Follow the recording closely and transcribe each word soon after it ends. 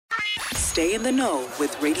Stay in the know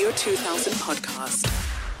with Radio 2000 podcast.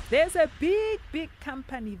 There's a big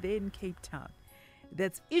company there in Cape Town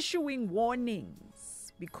that's issuing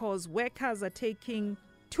warnings because workers are taking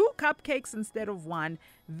 2 cupcakes instead of 1.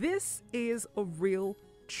 This is a real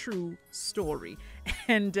true story.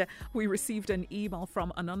 And we received an email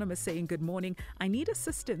from Anonymous saying, "Good morning. I need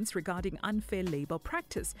assistance regarding unfair labor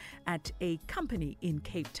practice at a company in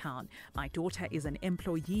Cape Town. My daughter is an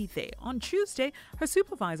employee there. On Tuesday, her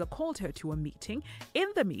supervisor called her to a meeting. In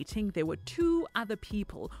the meeting, there were 2 other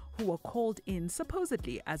people who were called in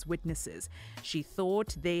supposedly as witnesses. She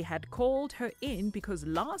thought they had called her in because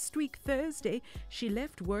last week, Thursday, she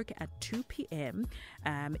left work at 2 p.m.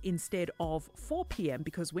 Instead of 4 p.m.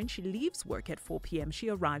 because when she leaves work at 4 p.m., she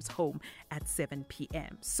arrives home at 7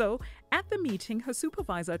 p.m. So at the meeting, her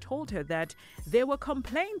supervisor told her that there were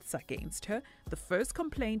complaints against her. The first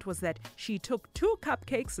complaint was that she took 2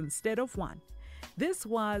 cupcakes instead of 1. This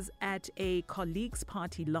was at a colleague's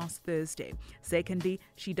party last Thursday. Secondly,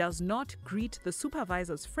 she does not greet the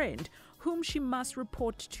supervisor's friend, whom she must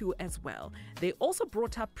report to as well. They also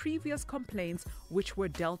brought up previous complaints which were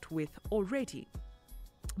dealt with already.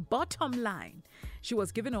 Bottom line, she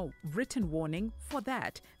was given a written warning for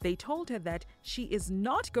that. They told her that she is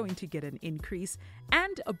not going to get an increase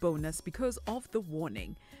and a bonus because of the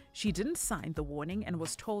warning. She didn't sign the warning and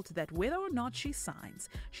was told that whether or not she signs,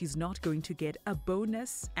 she's not going to get a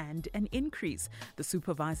bonus and an increase. The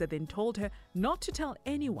supervisor then told her not to tell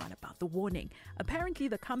anyone about the warning. Apparently,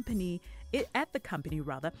 at the company,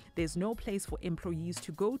 there's no place for employees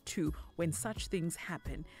to go to when such things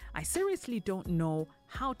happen. I seriously don't know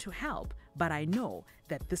how to help, but I know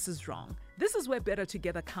that this is wrong. This is where Better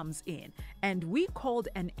Together comes in. And we called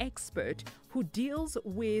an expert who deals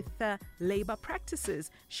with labor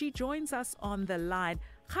practices. She joins us on the line.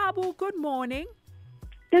 Kgabo, good morning.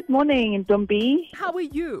 Good morning, Ntombi. How are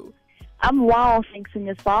you? I'm well, thanks, and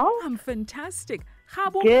yourself? I'm fantastic.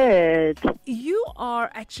 Kgabo, good. You are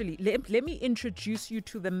actually, let me introduce you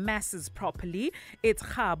to the masses properly. It's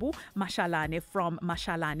Kgabo Mashalane from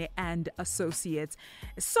Mashalane and Associates.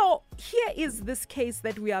 So here is this case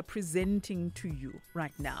that we are presenting to you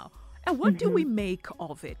right now. And what do we make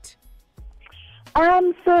of it?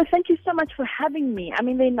 So thank you so much for having me. I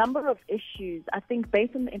mean, there are a number of issues. I think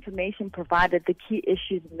based on the information provided, the key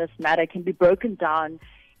issues in this matter can be broken down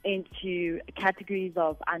into categories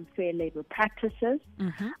of unfair labor practices,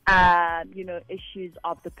 issues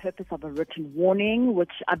of the purpose of a written warning,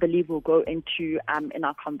 which I believe we'll go into in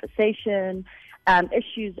our conversation,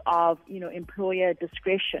 issues of, employer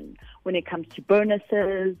discretion when it comes to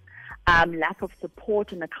bonuses, lack of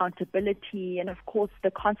support and accountability, and of course the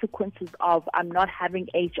consequences of not having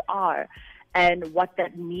HR and what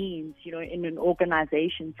that means, in an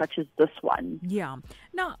organization such as this one. Yeah.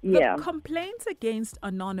 Now, the complaints against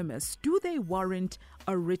Anonymous, do they warrant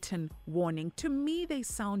a written warning? To me, they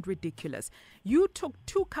sound ridiculous. You took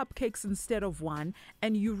 2 cupcakes instead of 1,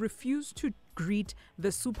 and you refused to greet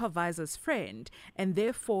the supervisor's friend, and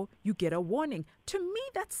therefore you get a warning. To me,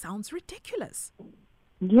 that sounds ridiculous.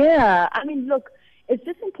 Yeah. I mean, look, it's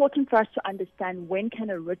just important for us to understand when can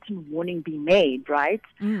a written warning be made, right?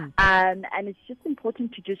 And it's just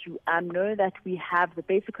important to just know that we have the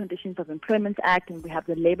Basic Conditions of Employment Act and we have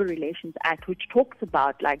the Labor Relations Act, which talks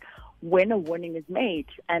about when a warning is made.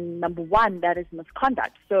 And number 1, that is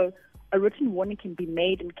misconduct. So a written warning can be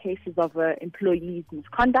made in cases of an employee's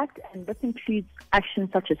misconduct, and this includes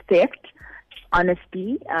actions such as theft,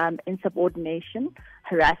 honesty, insubordination,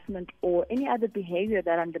 harassment, or any other behavior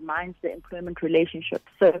that undermines the employment relationship.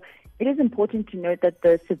 So it is important to note that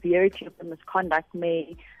the severity of the misconduct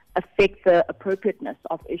may affect the appropriateness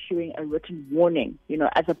of issuing a written warning,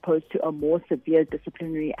 as opposed to a more severe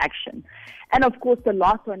disciplinary action. And of course, the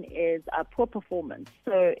last one is poor performance.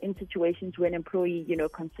 So in situations where an employee,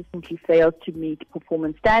 consistently fails to meet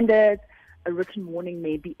performance standards, a written warning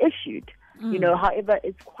may be issued. However,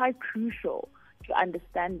 it's quite crucial to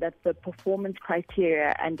understand that the performance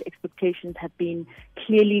criteria and expectations have been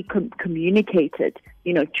clearly communicated,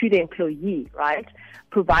 to the employee, right?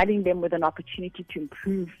 Providing them with an opportunity to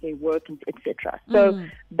improve their work, etc. So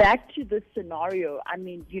back to this scenario, I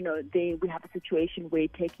mean, we have a situation where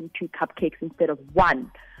taking 2 cupcakes instead of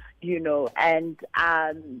 1, and,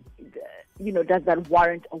 does that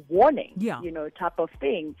warrant a warning, type of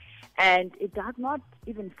thing. And it does not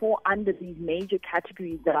even fall under these major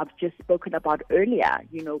categories that I've just spoken about earlier,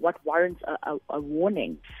 what warrants a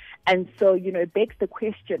warning. And so, it begs the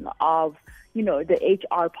question of, the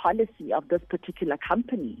HR policy of this particular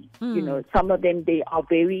company. Some of them, they are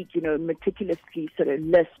very, meticulously sort of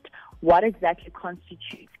list what exactly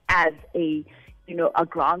constitutes as a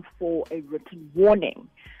ground for a written warning.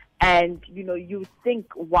 And, you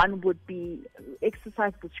think one would be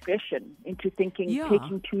exercise discretion into thinking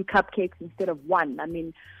taking 2 cupcakes instead of 1. I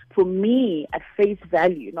mean, for me, at face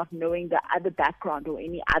value, not knowing the other background or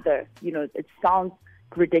any other, it sounds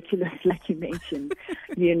ridiculous, like you mentioned,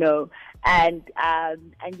 and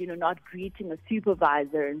not greeting a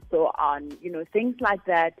supervisor and so on, things like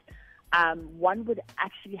that. One would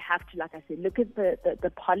actually have to, like I said, look at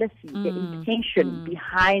the policy, the intention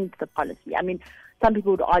behind the policy. I mean, some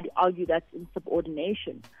people would argue that's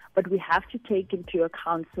insubordination, but we have to take into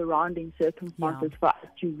account surrounding circumstances for us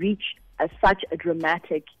to reach such a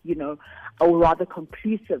dramatic, or rather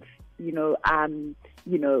conclusive, term,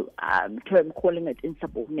 calling it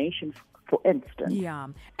insubordination, for instance. Yeah.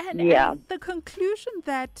 And the conclusion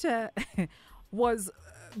that was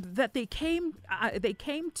that they came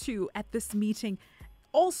to at this meeting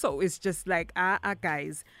also is just like,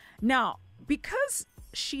 guys. Now, because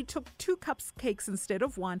she took 2 cupcakes instead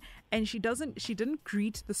of 1, and she didn't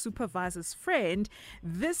greet the supervisor's friend,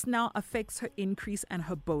 this now affects her increase and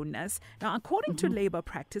her bonus. Now, according to labor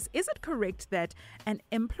practice, is it correct that an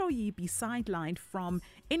employee be sidelined from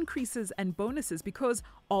increases and bonuses because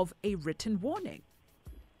of a written warning?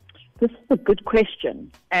 This is a good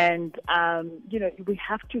question. And, we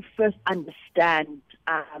have to first understand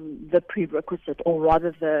the prerequisite, or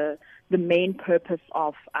rather the main purpose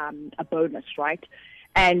of a bonus, right?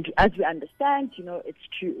 And as we understand, it's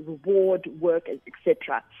to reward work,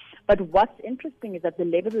 etc. But what's interesting is that the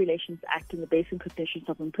Labor Relations Act and the Basic Conditions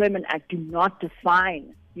of Employment Act do not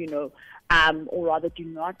define, or rather do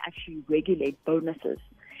not actually regulate bonuses.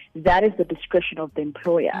 That is the discretion of the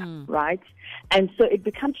employer, right? And so it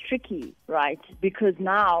becomes tricky, right? Because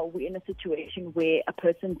now we're in a situation where a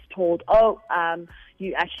person's told,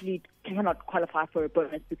 you actually cannot qualify for a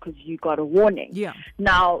bonus because you got a warning. Yeah.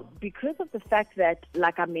 Now, because of the fact that,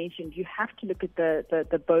 like I mentioned, you have to look at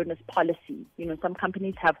the bonus policy. Some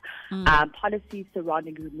companies have policies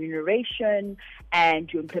surrounding remuneration,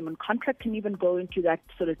 and your employment contract can even go into that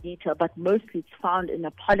sort of detail, but mostly it's found in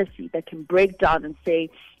a policy that can break down and say,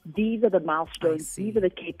 these are the milestones, these are the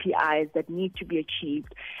KPIs that need to be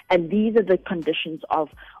achieved, and these are the conditions of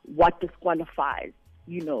what disqualifies,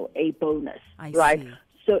 a bonus, right?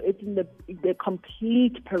 So it's in the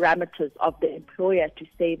complete parameters of the employer to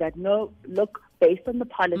say that, no, look, based on the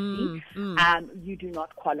policy, you do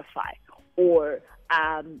not qualify, or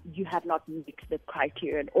you have not met the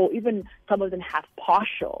criteria, or even some of them have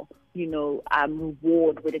partial,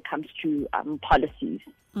 reward when it comes to policies.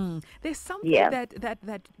 There's something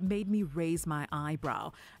that made me raise my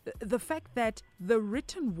eyebrow. The fact that the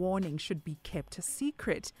written warning should be kept a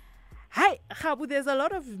secret. Hi, Kgabo, there's a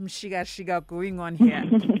lot of shiga going on here.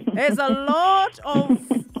 There's a lot of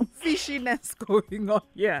fishiness going on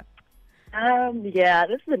here.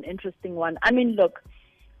 This is an interesting one. I mean, look,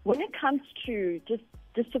 when it comes to, just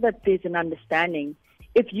so that there's an understanding,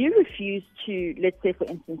 if you refuse to, let's say, for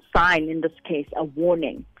instance, sign, in this case, a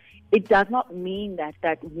warning, it does not mean that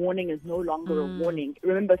that warning is no longer a warning.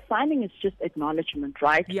 Remember, signing is just acknowledgement,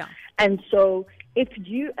 right? Yeah. And so if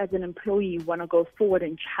you as an employee want to go forward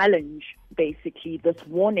and challenge basically this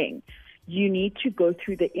warning, you need to go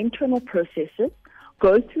through the internal processes,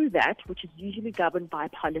 go through that, which is usually governed by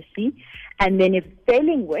policy, and then if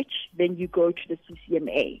failing which, then you go to the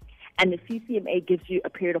CCMA. And the CCMA gives you a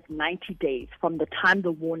period of 90 days from the time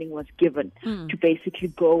the warning was given to basically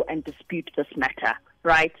go and dispute this matter,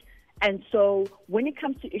 right? And so when it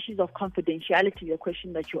comes to issues of confidentiality, the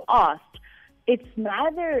question that you asked, it's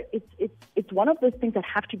one of those things that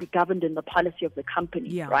have to be governed in the policy of the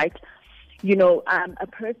company, right? A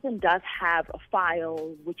person does have a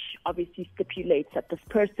file which obviously stipulates that this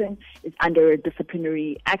person is under a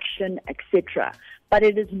disciplinary action, etc. But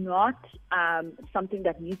it is not something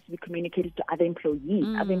that needs to be communicated to other employees.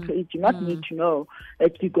 Other employees do not need to know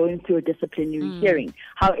that you're going through a disciplinary hearing.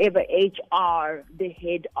 However, HR, the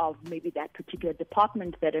head of maybe that particular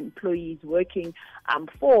department that employee is working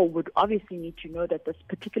for, would obviously need to know that this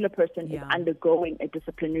particular person is undergoing a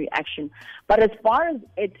disciplinary action. But as far as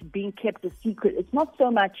it being kept a secret, it's not so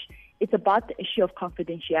much. It's about the issue of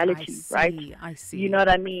confidentiality, right? I see. You know what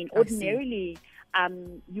I mean? Ordinarily,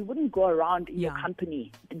 you wouldn't go around in your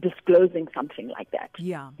company disclosing something like that.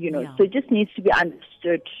 So it just needs to be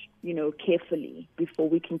understood, carefully before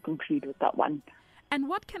we can conclude with that one. And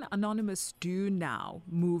what can Anonymous do now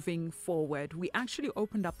moving forward? We actually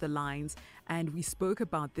opened up the lines and we spoke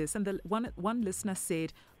about this. And the one listener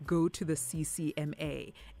said, go to the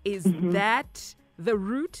CCMA. Is that the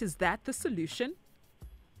route? Is that the solution?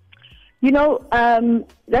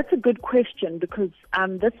 That's a good question, because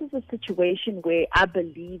this is a situation where I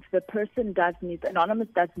believe the person Anonymous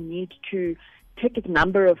does need to take a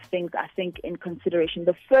number of things, I think, in consideration.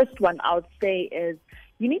 The first one I would say is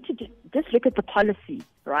you need to just look at the policy,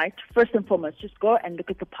 right? First and foremost, just go and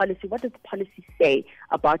look at the policy. What does the policy say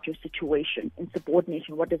about your situation in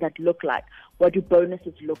subordination? What does that look like? What do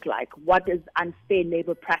bonuses look like? What is unfair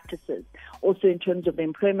labor practices? Also in terms of the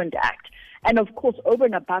Employment Act. And of course, over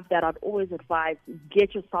and above that, I'd always advise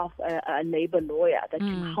get yourself a labor lawyer that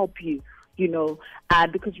can help you.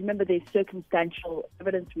 Because remember, there's circumstantial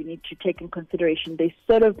evidence we need to take in consideration. There's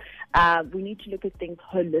we need to look at things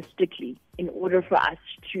holistically in order for us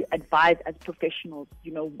to advise as professionals,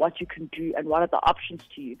 what you can do and what are the options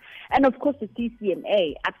to you. And of course, the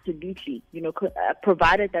CCMA, absolutely,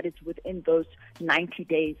 provided that it's within those 90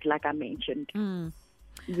 days, like I mentioned.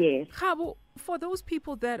 Yes. Kgabo, for those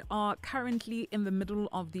people that are currently in the middle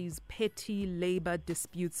of these petty labor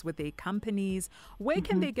disputes with their companies, where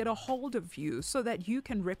can they get a hold of you so that you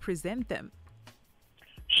can represent them?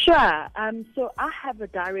 Sure. So I have a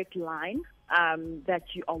direct line that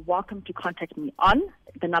you are welcome to contact me on.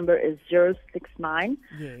 The number is 069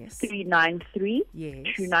 393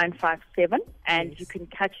 2957. And you can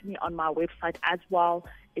catch me on my website as well.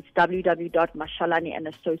 It's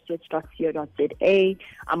www.mashalaneandassociates.co.za.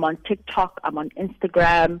 I'm on TikTok. I'm on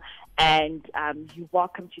Instagram. And you're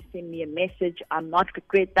welcome to send me a message. I'm not that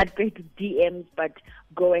great with DMs, but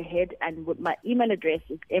go ahead. And my email address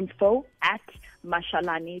is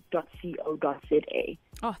info@mashalane.co.za.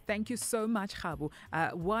 Oh, thank you so much, Kgabo.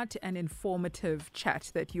 What an informative chat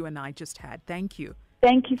that you and I just had. Thank you.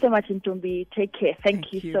 Thank you so much, Ntombi. Take care.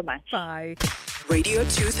 Thank you so much. Bye. Radio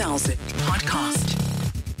 2000 podcast.